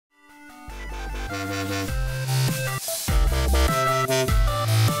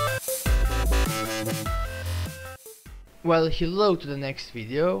Well, hello to the next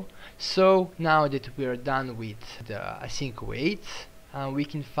video. So now that we are done with the async await, we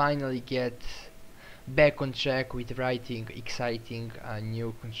can finally get back on track with writing exciting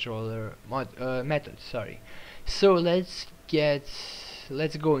new controller methods. So let's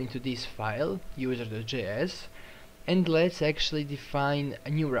go into this file user.js, and let's actually define a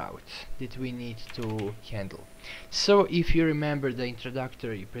new route that we need to handle. So if you remember the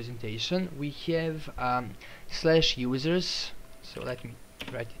introductory presentation, we have slash users. So let me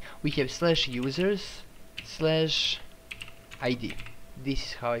write it. We have slash users slash ID. This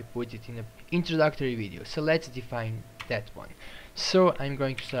is how I put it in the introductory video. So let's define that one. So I'm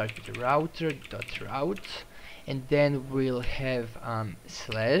going to start with router.route, and then we'll have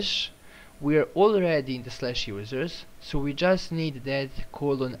slash. We're already in the slash users, so we just need that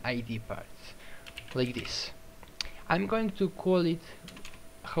colon ID part, like this. I'm going to call it,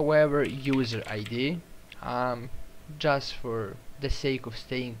 however, user ID, just for the sake of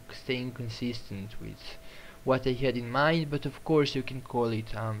staying consistent with what I had in mind. But of course, you can call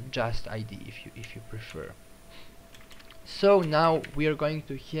it just ID if you prefer. So now we are going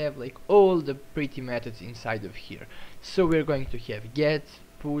to have like all the pretty methods inside of here. So we're going to have get,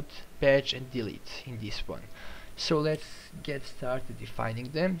 put, patch, and delete in this one. So let's get started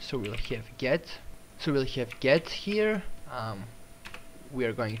defining them. So we'll have get. So we'll have get here. We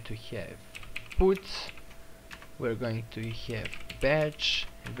are going to have put. We're going to have patch,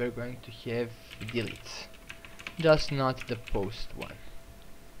 and we're going to have delete. Just not the post one.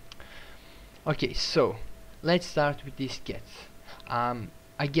 Okay, so let's start with this get.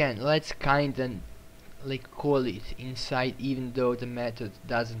 Again, let's kinda like call it inside, even though the method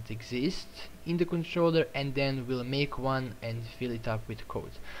doesn't exist in the controller, and then we'll make one and fill it up with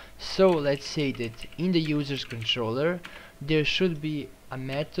code. So let's say that in the user's controller there should be a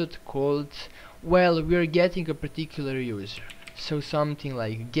method called, well, we're getting a particular user, so something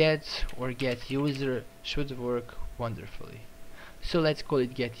like get or get user should work wonderfully. So let's call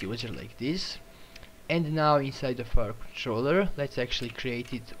it get user like this. And now inside of our controller, let's actually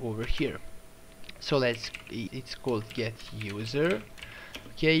create it over here. So it's called get user.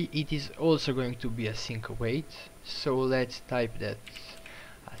 Okay, it is also going to be async await. So let's type that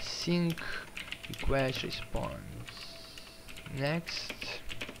async request response next.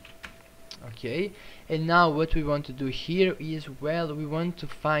 Okay, and now what we want to do here is, well, we want to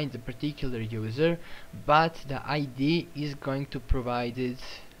find a particular user, but the ID is going to provide it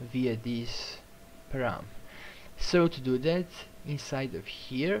via this param. So to do that, inside of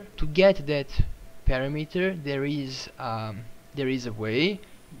here, to get that parameter, there is a way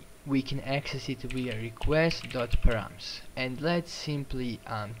we can access it via request.params, and let's simply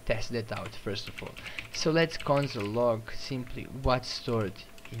test that out first of all. So let's console log simply what's stored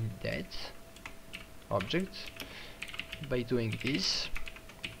in that object by doing this.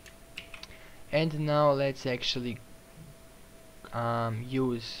 And now let's actually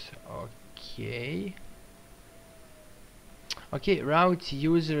use route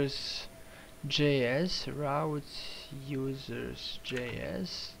users JS, route users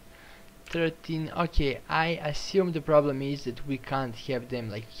JS 13. Okay, I assume the problem is that we can't have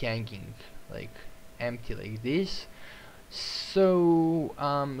them like hanging, like empty like this. So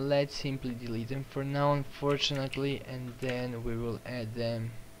let's simply delete them for now, unfortunately, and then we will add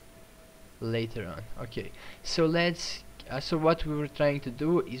them later on. Okay, so let's so what we were trying to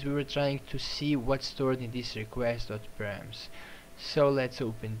do is we were trying to see what's stored in this request.params. So let's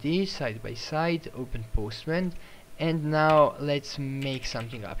open this side by side, open Postman, and now let's make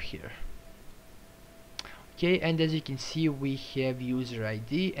something up here. Okay, and as you can see, we have user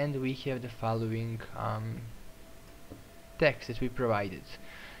ID and we have the following text that we provided.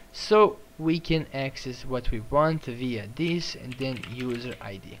 So we can access what we want via this and then user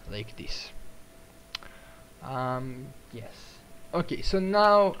ID like this. Yes. Okay, so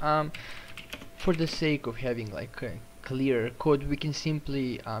now for the sake of having like a clearer code, we can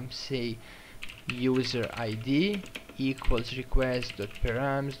simply say user ID equals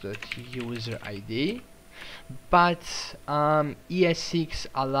request.params.user ID. But ES6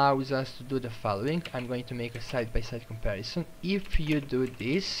 allows us to do the following. I'm going to make a side-by-side comparison. If you do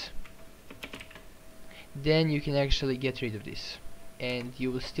this, then you can actually get rid of this, and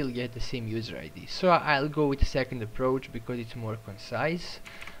you will still get the same user ID. So I'll go with the second approach because it's more concise,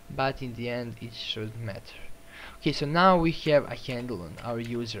 but in the end it shouldn't matter. Okay, so now we have a handle on our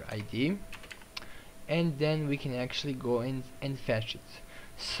user ID, and then we can actually go and fetch it.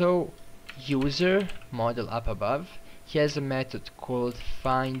 So user model up above has a method called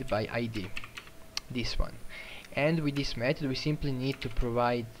find by ID, this one, and with this method we simply need to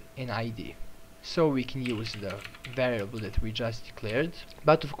provide an ID. so we can use the variable that we just declared.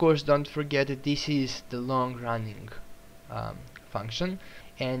 But of course don't forget that this is the long running function,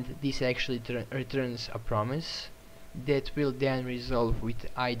 and this actually returns a promise that will then resolve with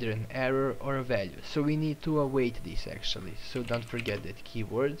either an error or a value. So we need to await this actually, so don't forget that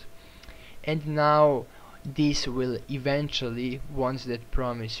keyword. And now this will eventually, once that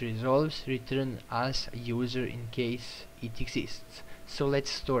promise resolves, return us a user in case it exists. So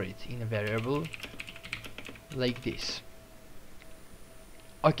let's store it in a variable like this.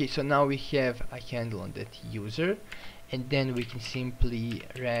 Okay, so now we have a handle on that user, and then we can simply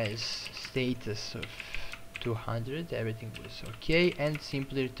res status of 200, everything was okay, and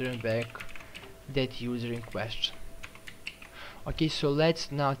simply return back that user in question. Okay, so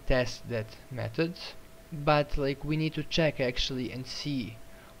let's now test that method, but like we need to check actually and see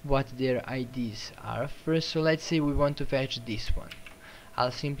what their IDs are first. So let's say we want to fetch this one.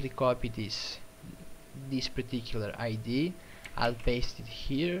 I'll simply copy this particular ID, I'll paste it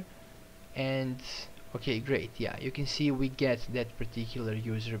here, and okay, great, yeah, you can see we get that particular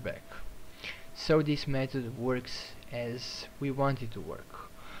user back. So this method works as we want it to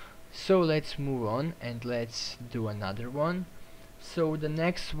work. So let's move on and let's do another one. So the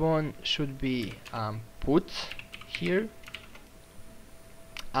next one should be put here.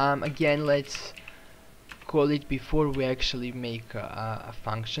 Again, let's call it before we actually make a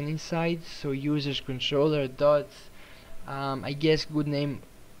function inside. So users controller dot, I guess good name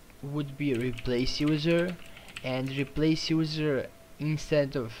would be replace user, and replace user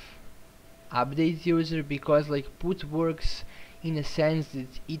instead of update user, because like put works in a sense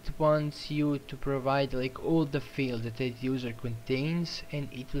that it wants you to provide like all the fields that that user contains, and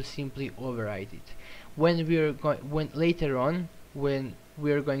it will simply override it. When later on when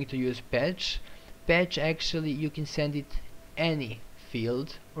we are going to use patch actually you can send it any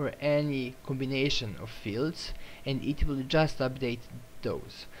field or any combination of fields, and it will just update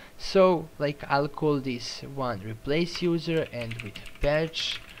those. So like I'll call this one replace user, and with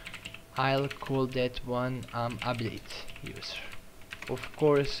patch I'll call that one update user. Of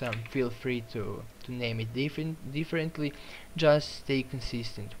course, feel free to name it differently, just stay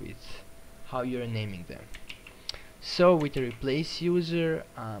consistent with how you're naming them. So with the replace user,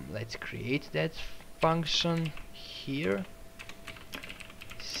 let's create that function here,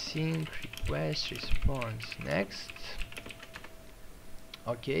 sync request response next.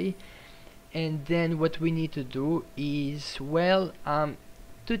 Okay, and then what we need to do is, well,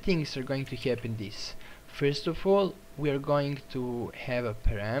 two things are going to happen this. First of all, we are going to have a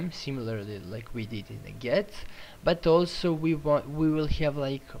param similarly like we did in the get, but also we will have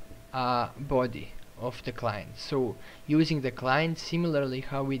like a body of the client. So using the client similarly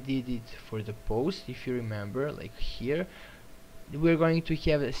how we did it for the post, if you remember, like here we're going to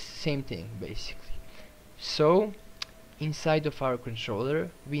have the same thing basically. So inside of our controller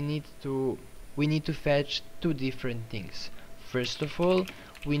we need to fetch two different things. First of all,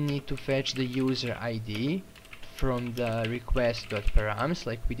 we need to fetch the user ID from the request.params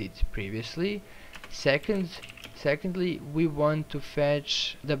like we did previously. Secondly, we want to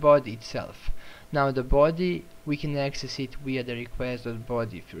fetch the body itself. Now the body, we can access it via the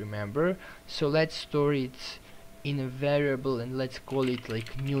request.body if you remember. So let's store it in a variable and let's call it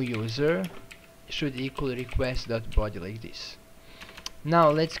like new user should equal request.body like this. Now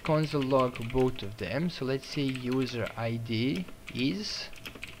let's console log both of them. So let's say user ID is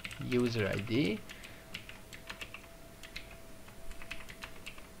user ID,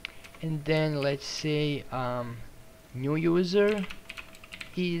 and then let's say new user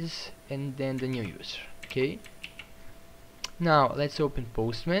is, and then the new user. Okay, now let's open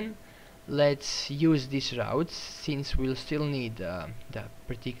Postman. Let's use this route since we'll still need the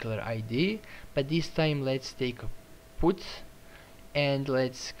particular ID, but this time let's take a put, and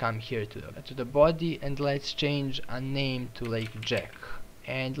let's come here to the body, and let's change a name to like Jack,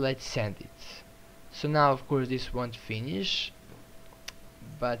 and let's send it. So now of course this won't finish,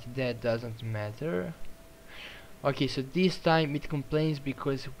 but that doesn't matter. Okay, so this time it complains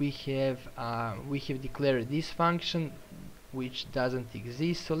because we have declared this function which doesn't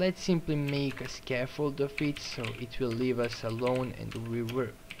exist. So let's simply make a scaffold of it so it will leave us alone, and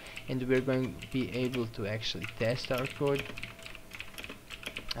we're going to be able to actually test our code.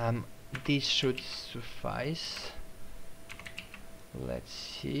 This should suffice. Let's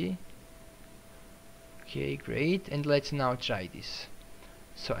see. Okay, great, and let's now try this.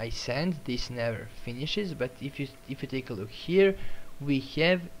 So I send, this never finishes, but if you take a look here, we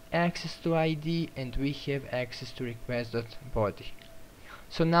have access to ID and we have access to request.body.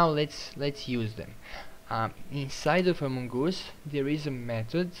 So now let's use them. Inside of a mongoose there is a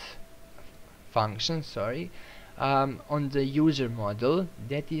method function, sorry, on the user model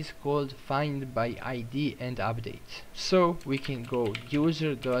that is called find by ID and update. So we can go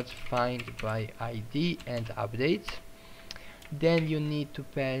user.find by ID and update. Then you need to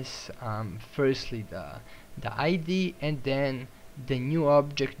pass firstly the ID and then the new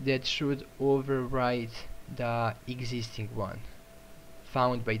object that should override the existing one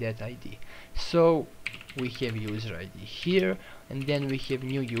found by that ID. So we have user ID here, and then we have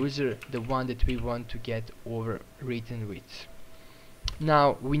new user, the one that we want to get overwritten with.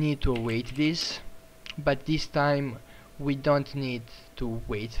 Now we need to await this, but this time we don't need to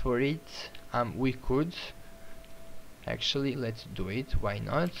wait for it. We could actually, let's do it, why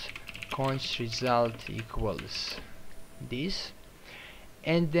not? Const result equals this,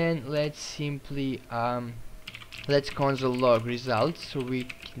 and then let's simply let's console log results so we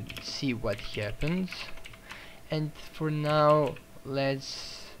can see what happens. And for now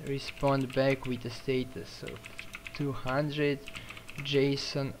let's respond back with a status of 200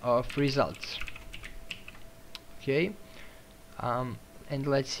 JSON of results. Okay, and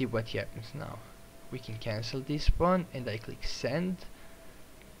let's see what happens now. We can cancel this one and I click send,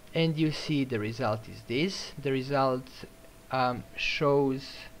 and you see the result is this. The result shows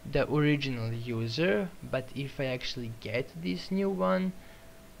the original user, but if I actually get this new one,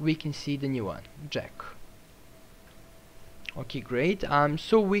 we can see the new one, Jack. Okay, great.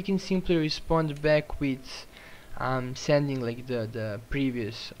 So we can simply respond back with sending like the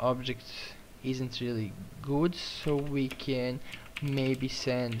previous object isn't really good, so we can maybe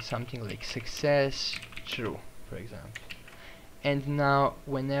send something like success true, for example. And now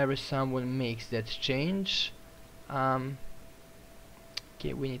whenever someone makes that change,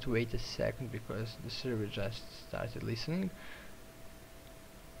 okay, we need to wait a second because the server just started listening.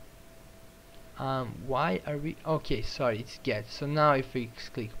 Why are we, okay, sorry, it's get. So now if we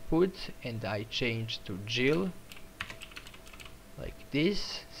click put and I change to Jill like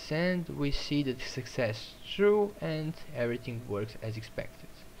this, send, we see that success true and everything works as expected.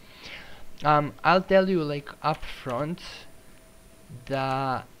 I'll tell you like up front,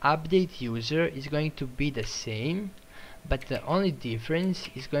 the update user is going to be the same, but the only difference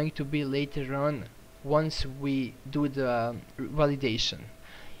is going to be later on once we do the validation.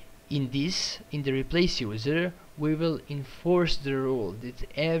 In the replace user, we will enforce the rule that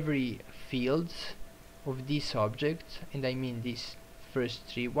every field of this object, and I mean these first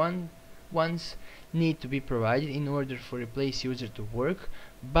three ones, need to be provided in order for replace user to work.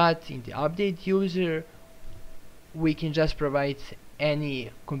 But in the update user, we can just provide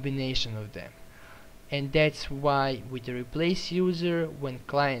any combination of them. And that's why with the replace user, when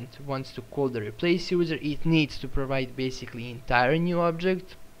client wants to call the replace user, it needs to provide basically entire new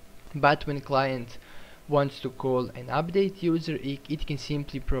object. But when client wants to call an update user, it can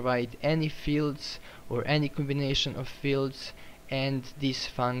simply provide any fields or any combination of fields, and this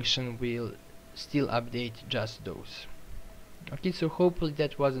function will still update just those. Okay, so hopefully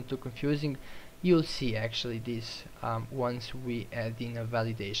that wasn't too confusing. You'll see actually this once we add in a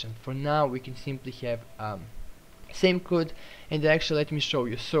validation. For now we can simply have same code, and actually let me show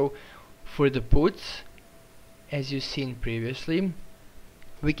you. So for the put, as you've seen previously,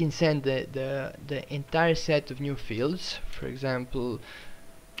 we can send the entire set of new fields, for example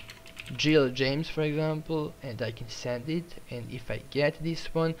Jill James, for example, and I can send it, and if I get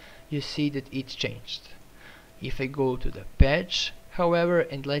this one, you see that it's changed. If I go to the patch, however,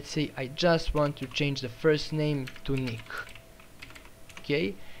 and let's say I just want to change the first name to Nick,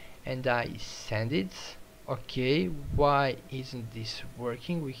 okay, and I send it, okay, why isn't this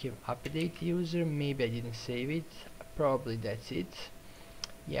working? We have update user, maybe I didn't save it, probably that's it.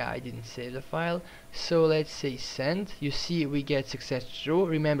 Yeah, I didn't save the file. So let's say send. You see we get success true.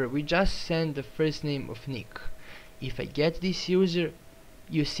 Remember, we just send the first name of Nick. If I get this user,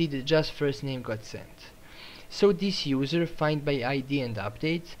 you see that just first name got sent. So this user, find by ID and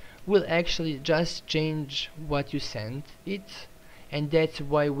update, will actually just change what you sent it, and that's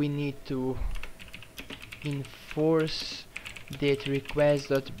why we need to enforce that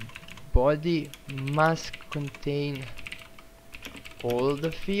request.body must contain all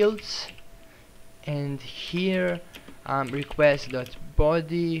the fields, and here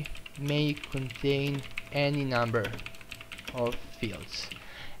request.body may contain any number of fields,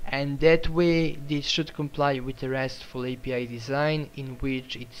 and that way this should comply with the RESTful API design, in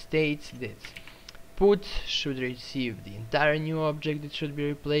which it states that put should receive the entire new object that should be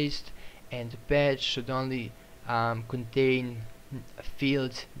replaced, and patch should only contain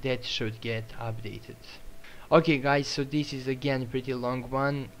fields that should get updated. Okay guys, so this is again a pretty long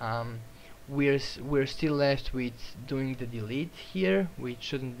one. we're still left with doing the delete here, which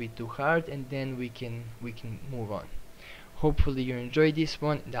shouldn't be too hard, and then we can move on. Hopefully you enjoyed this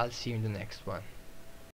one, and I'll see you in the next one.